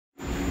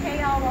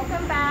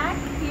Welcome back.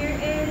 Here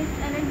is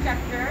an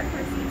injector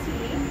for CT.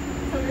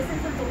 So this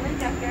is a dual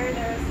injector.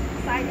 There's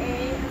side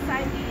A and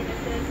side B.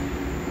 This is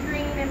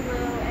green and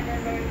blue, and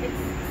then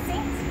it's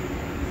synced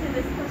to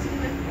this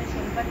Toshiba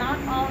machine. But not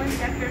all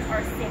injectors are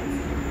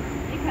synced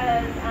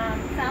because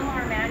some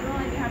are manual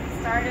and you have to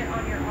start it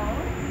on your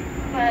own.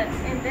 But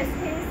in this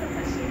case, the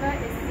Toshiba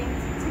is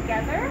synced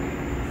together.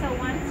 So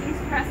once you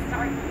press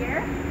start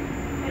here,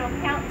 it'll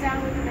count down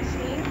with the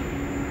machine,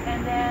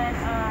 and then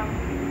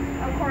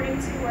according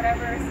to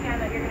whatever scan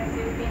that you're going to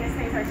do, venous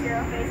phase,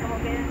 arterial phase, and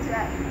we'll get into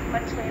that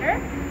much later.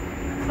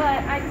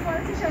 But I just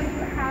wanted to show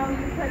you how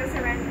you put a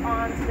syringe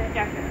onto the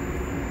injector.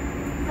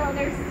 So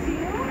there's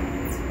two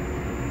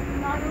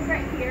nodules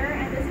right here,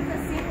 and this is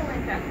a single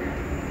injector.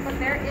 But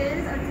there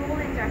is a dual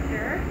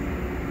injector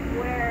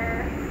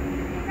where,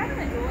 is that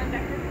a dual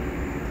injector?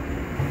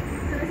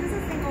 So this is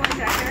a single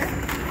injector,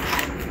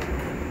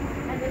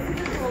 and this is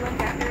a dual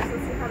injector, so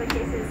see how the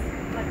case is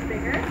much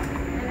bigger.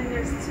 And then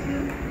there's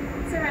two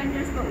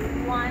syringes, but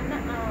one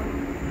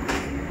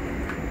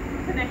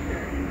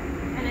connector,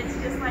 and it's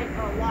just like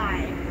a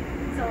Y.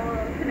 So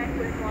I'll connect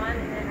with one,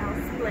 and then I'll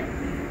split.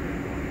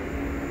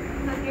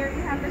 So here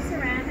you have the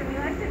syringe, and we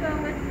like to go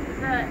with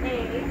the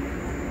A,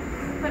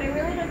 but it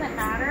really doesn't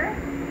matter.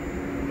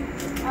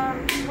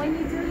 When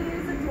you do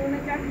use a dual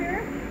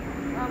injector,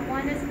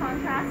 one is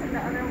contrast and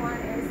the other one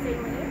is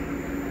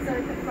saline, so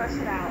it can flush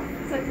it out.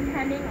 So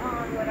depending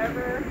on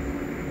whatever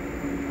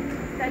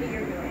study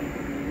you're doing.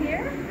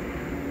 Here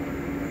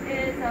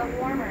is a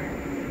warmer.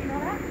 Did you know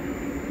that?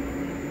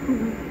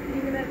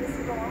 Even though this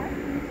is a warmer.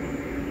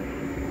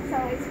 So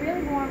it's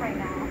really warm right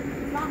now.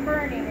 It's not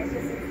burning, it's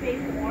just it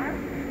stays warm.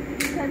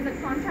 Because the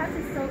contrast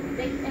is so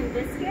thick and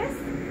viscous,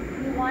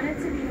 you want it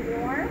to be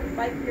warm,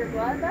 like your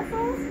blood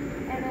vessels,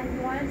 and then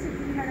you want it to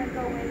kind of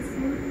go in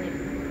smoothly.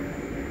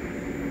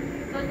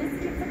 So this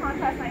keeps the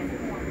contrast nice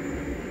and warm.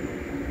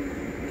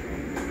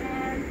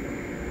 And,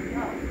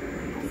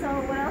 so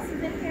what else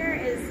is in here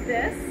is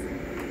this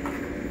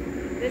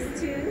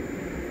tube.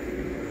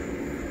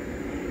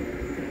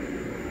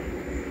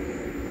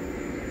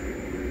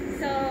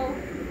 So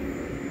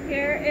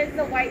here is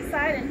the white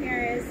side and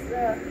here is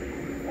the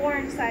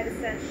orange side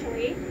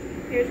essentially.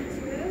 Here's the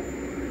tube.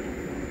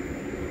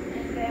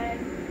 And then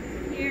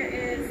here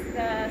is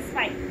the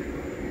spike.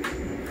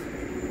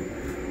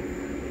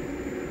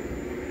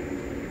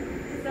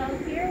 So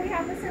here we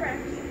have the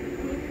syringe.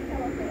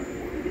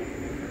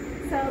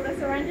 So the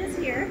syringe is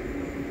here.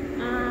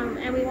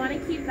 And we want to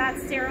keep that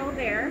sterile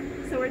there.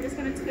 So we're just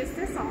going to twist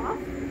this off.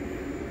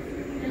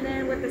 And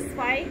then with the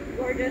spike,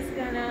 we're just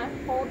going to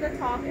hold the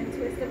top and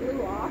twist the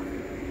glue off.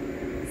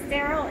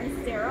 Sterile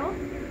and sterile.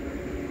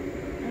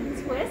 And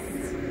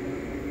twist.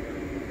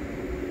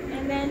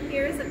 And then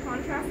here's the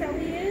contrast that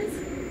we use.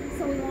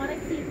 So we want to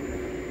keep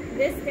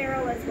this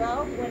sterile as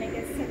well when it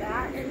gets to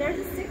that. And there's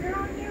a sticker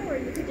on here where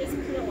you could just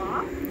peel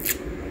off.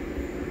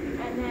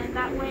 And then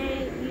that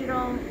way you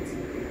don't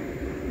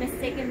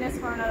mistaken this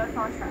for another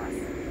contrast.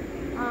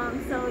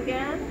 So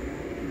again,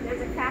 there's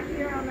a cap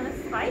here on the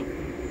spike.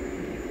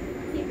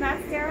 Keep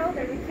that sterile.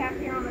 There's a cap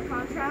here on the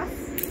contrast.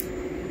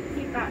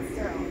 Keep that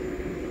sterile.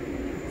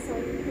 So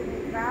you can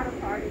move that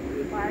apart if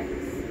you like.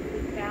 Just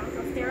move down.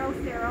 So sterile,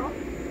 sterile.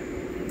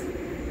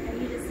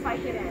 And you just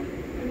spike it in.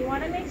 And you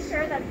want to make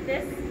sure that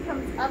this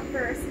comes up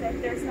first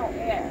if there's no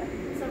air.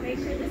 So make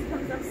sure this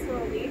comes up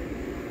slowly.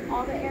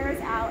 All the air is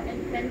out,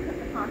 and then put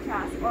the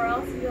contrast, or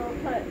else you'll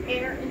put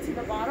air into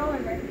the bottle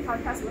and then the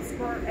contrast will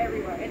squirt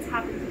everywhere. It's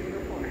happened to me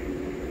before.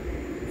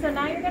 So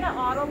now you're going to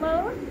auto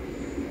load.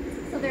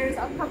 So there's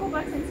a couple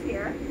buttons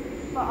here,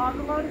 but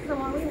auto load is the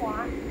one we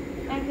want.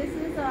 And this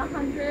is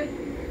 100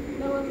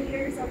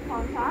 milliliters of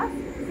contrast.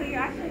 So you're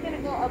actually going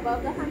to go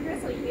above the 100,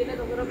 so you give it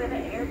a little bit of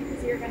air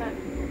because you're going to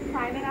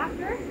prime it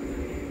after.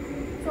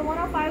 So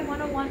 105,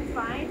 101 is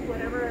fine,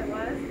 whatever it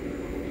was.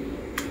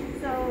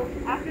 So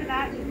after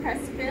that, you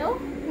press fill,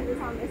 because it's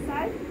on this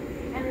side,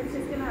 and it's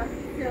just going to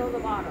fill the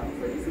bottle.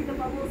 So you see the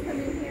bubbles come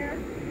in here?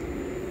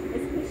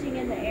 It's pushing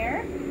in the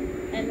air,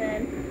 and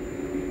then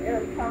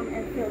it'll come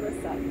and fill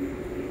this up.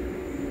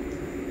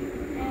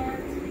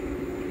 And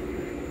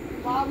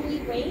while we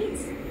wait,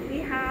 we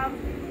have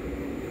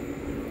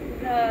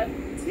the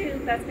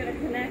tube that's going to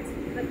connect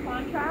the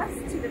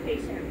contrast to the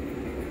patient.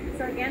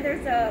 So again,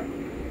 there's a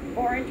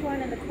orange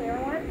one and the clear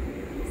one.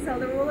 So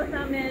the rule of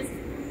thumb is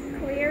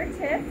clear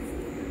tip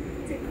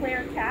to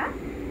clear cap,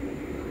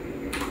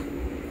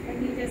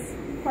 and you just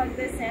plug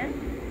this in.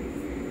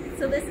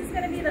 So this is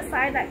going to be the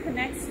side that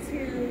connects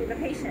to the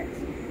patient,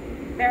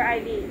 their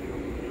IV.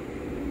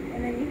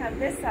 And then you have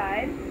this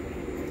side.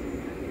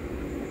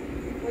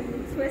 When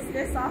you twist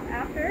this off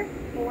after,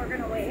 but we're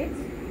going to wait.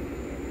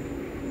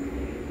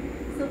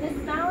 So this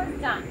now is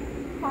done.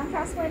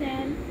 Contrast went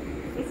in,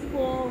 it's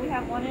full, we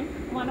have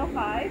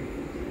 105.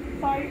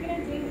 So all you're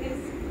going to do is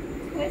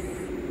twist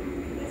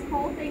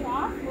whole thing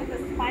off with the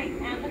spike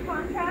and the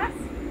contrast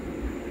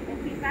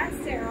and keep that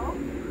sterile.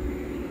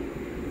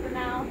 So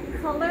now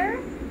color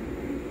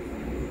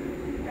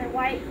and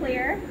white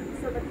clear.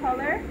 So the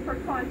color for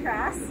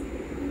contrast.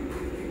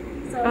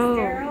 So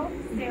sterile,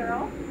 sterile.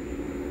 sterile.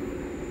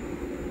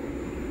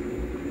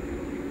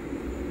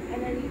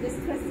 And then you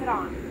just twist it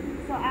on.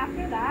 So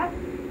after that,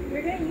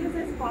 you're going to use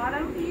this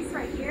bottom piece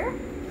right here,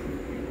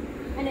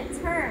 and it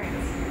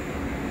turns.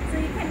 So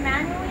you can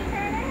manually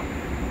turn it.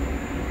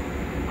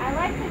 I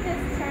like to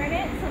just turn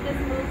it so this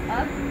moves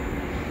up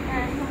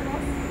and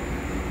almost.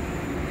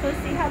 So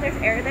see how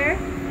there's air there?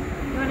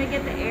 You want to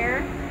get the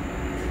air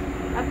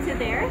up to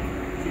there,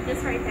 to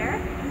this right there.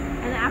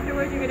 And then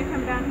afterwards you're going to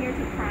come down here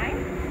to prime.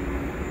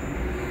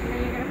 And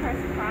then you're going to press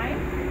prime.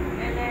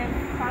 And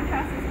then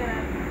contrast is going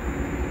to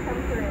come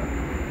through.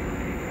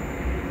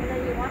 And then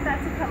you want that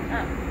to come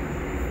up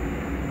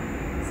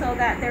so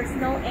that there's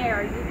no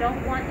air. You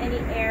don't want any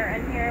air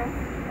in here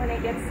when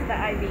it gets to the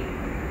IV.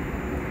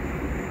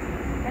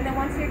 And then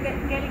once you're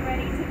getting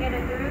ready to get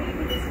it through, you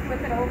can just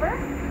flip it over.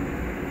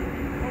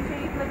 Make sure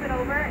you flip it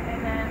over,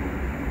 and then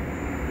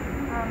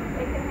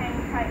it can hang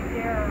tight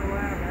there or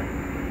wherever.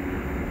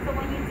 So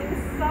when you do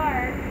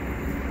start,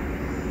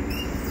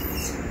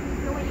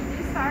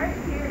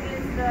 here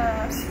is the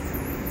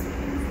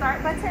start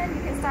button.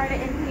 You can start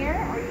it in here,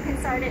 or you can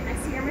start it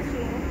next to your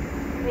machine.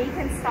 And then you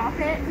can stop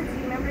it, because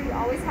you remember you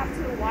always have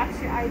to watch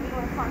your IV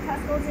when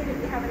contrast goes in. If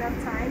you have enough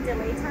time,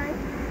 delay time,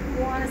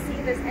 you want to see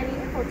if there's any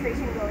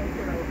infiltration going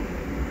through,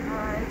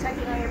 and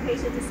checking on your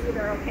patient to see if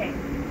they're okay.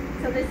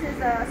 So this is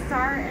a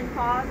start and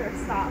pause or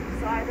stop,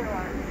 so either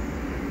one.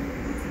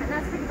 And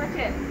that's pretty much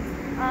it.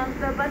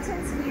 The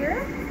buttons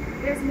here,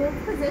 there's move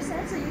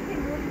position, so you can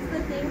move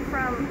the thing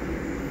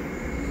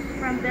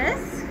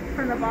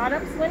from the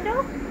bottom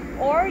window,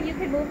 or you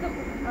can move the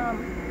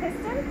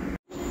piston.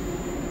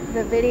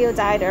 The video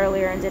died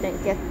earlier and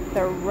didn't get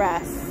the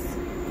rest.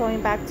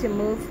 Going back to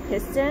move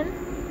piston,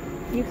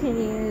 you can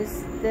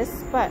use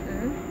this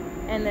button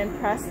and then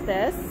press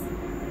this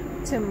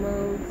to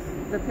move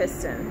the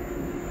piston.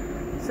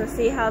 So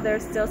see how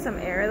there's still some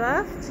air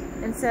left?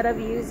 Instead of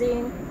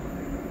using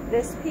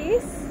this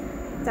piece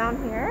down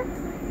here,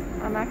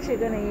 I'm actually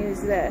going to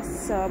use this.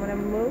 So I'm going to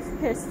move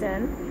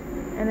piston,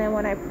 and then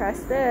when I press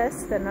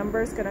this, the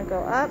number is going to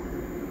go up.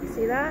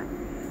 See that?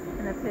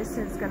 And the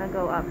piston's going to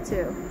go up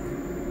too.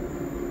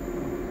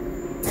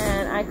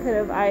 And I could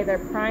have either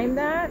primed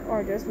that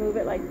or just move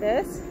it like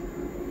this.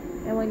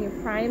 And when you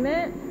prime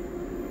it,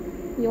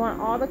 you want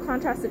all the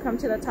contrast to come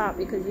to the top,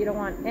 because you don't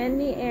want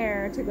any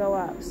air to go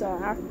up. So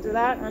after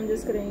that, I'm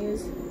just going to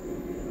use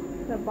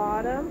the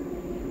bottom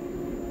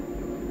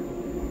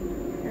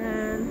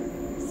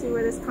and see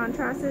where this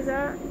contrast is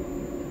at.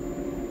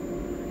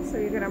 So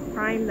you're going to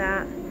prime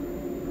that.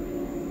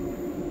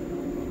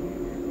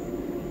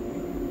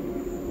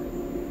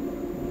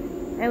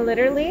 And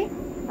literally,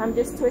 I'm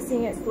just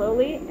twisting it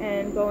slowly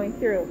and going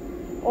through.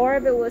 Or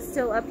if it was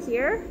still up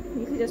here,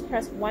 you could just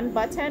press one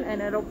button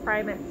and it'll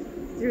prime it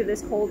through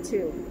this whole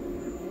tube.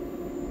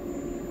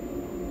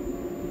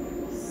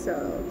 So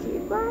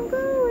keep on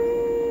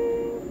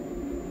going.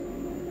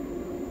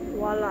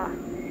 Voila.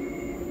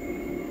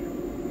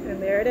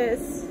 And there it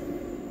is.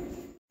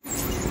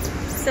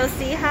 So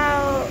see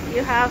how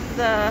you have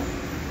the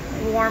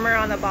warmer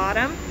on the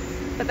bottom,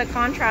 but the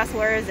contrast,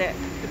 where is it?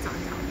 It's on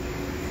top.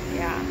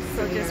 Yeah,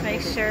 so just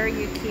make sure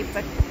you keep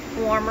the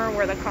warmer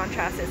where the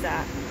contrast is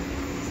at,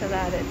 so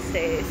that it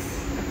stays.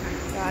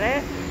 Okay. Got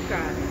it?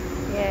 Got it.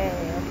 Yay,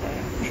 okay.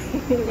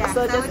 Yeah,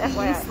 so that just would be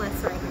FYI.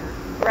 useless right here.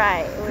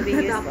 Right, it would be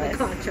Without useless. the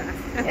contrast.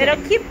 Okay.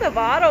 It'll keep the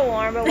bottle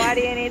warm, but why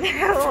do you need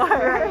that warm?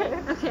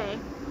 Right. Okay.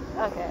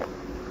 Okay,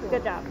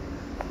 good job.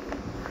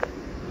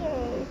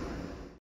 Yay.